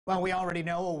Well, we already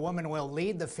know a woman will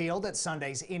lead the field at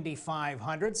Sunday's Indy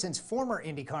 500 since former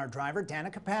Indycar driver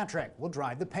Danica Patrick will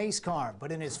drive the pace car.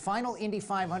 But in his final Indy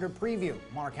 500 preview,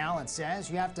 Mark Allen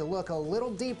says you have to look a little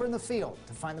deeper in the field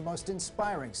to find the most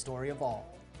inspiring story of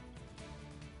all.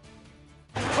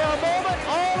 For a moment,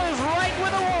 all is right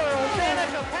with the world.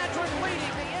 Danica Patrick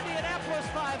leading the Indianapolis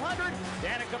 500.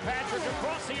 Danica Patrick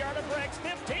across the yard of Brex.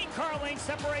 15 car lengths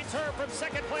separates her from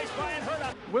second place Brian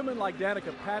Herta. Women like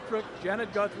Danica Patrick,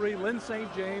 Janet Guthrie, Lynn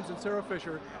St. James, and Sarah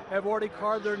Fisher have already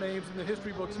carved their names in the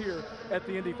history books here at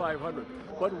the Indy 500.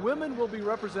 But women will be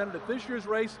represented at this year's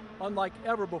race unlike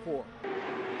ever before.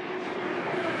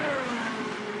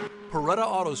 Paretta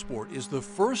Autosport is the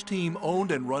first team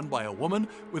owned and run by a woman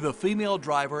with a female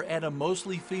driver and a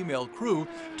mostly female crew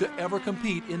to ever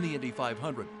compete in the Indy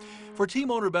 500. For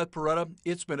team owner Beth Paretta,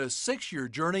 it's been a 6-year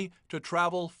journey to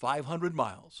travel 500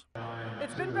 miles.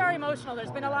 It's been very emotional.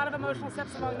 There's been a lot of emotional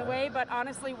steps along the way, but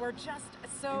honestly, we're just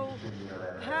so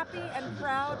happy and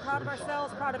proud of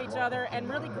ourselves, proud of each other, and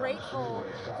really grateful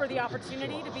for the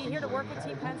opportunity to be here to work with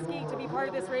Team Penske, to be part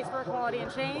of this race for equality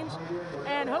and change,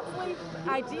 and hopefully,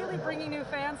 ideally, bringing new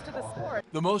fans to the sport.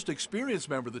 The most experienced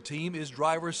member of the team is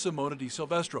driver Simona Di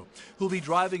Silvestro, who'll be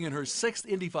driving in her 6th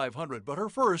Indy 500, but her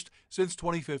first since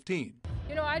 2015.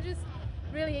 You know, I just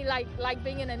really like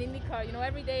being in an IndyCar. You know,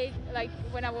 every day, like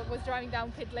when I was driving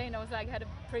down pit lane, I was like, had a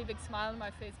pretty big smile on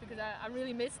my face because I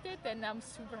really missed it, and I'm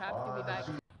super happy to be back.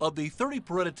 Of the 30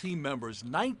 Paretta team members,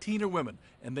 19 are women,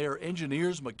 and they are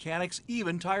engineers, mechanics,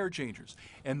 even tire changers.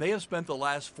 And they have spent the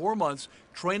last 4 months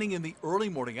training in the early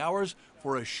morning hours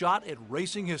for a shot at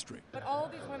racing history. But all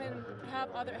of these women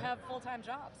have full-time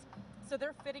jobs. So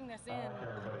they're fitting this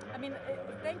in. I mean,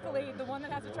 thankfully, the one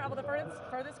that has to travel the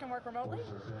furthest can work remotely.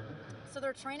 So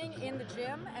they're training in the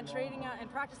gym and training and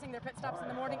practicing their pit stops in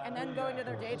the morning and then going to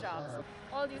their day jobs.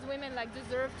 All these women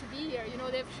deserve to be here. You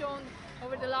know, they've shown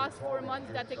over the last 4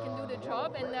 months that they can do the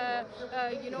job, and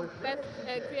you know, Beth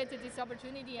created this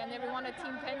opportunity, and everyone at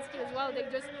Team Penske as well. They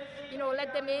just, you know,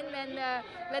 let them in and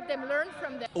let them learn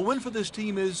from them. A win for this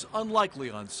team is unlikely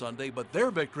on Sunday, but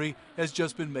their victory has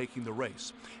just been making the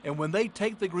race. And when they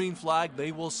take the green flag,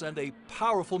 they will send a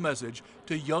powerful message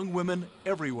to young women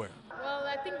everywhere. Well,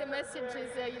 I think the message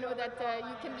is, you know, that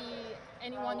you can be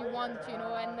anyone you want, you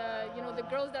know, and you know, the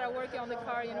girls that are working on the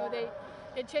car, you know, they're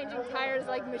changing tires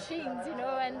like machines, you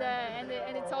know, and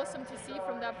it's awesome to see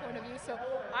from that point of view. So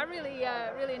I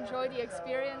really enjoy the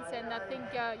experience, and I think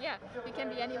yeah, you can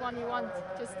be anyone you want.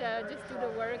 Just do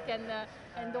the work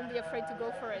and don't be afraid to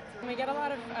go for it. We get a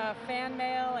lot of fan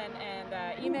mail and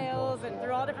emails and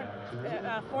through all different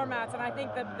formats, and I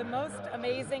think that the most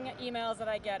amazing emails that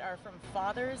I get are from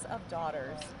fathers of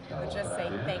daughters who just say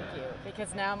thank you,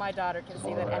 because now my daughter can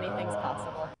see that anything's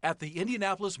possible. At the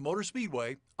Indianapolis Motor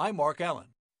Speedway, I'm Mark Allen.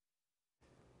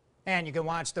 And you can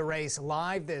watch the race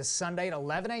live this Sunday at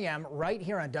 11 a.m. right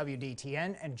here on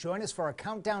WDTN, and join us for a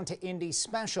Countdown to Indy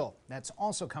special. That's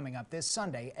also coming up this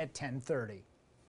Sunday at 10:30.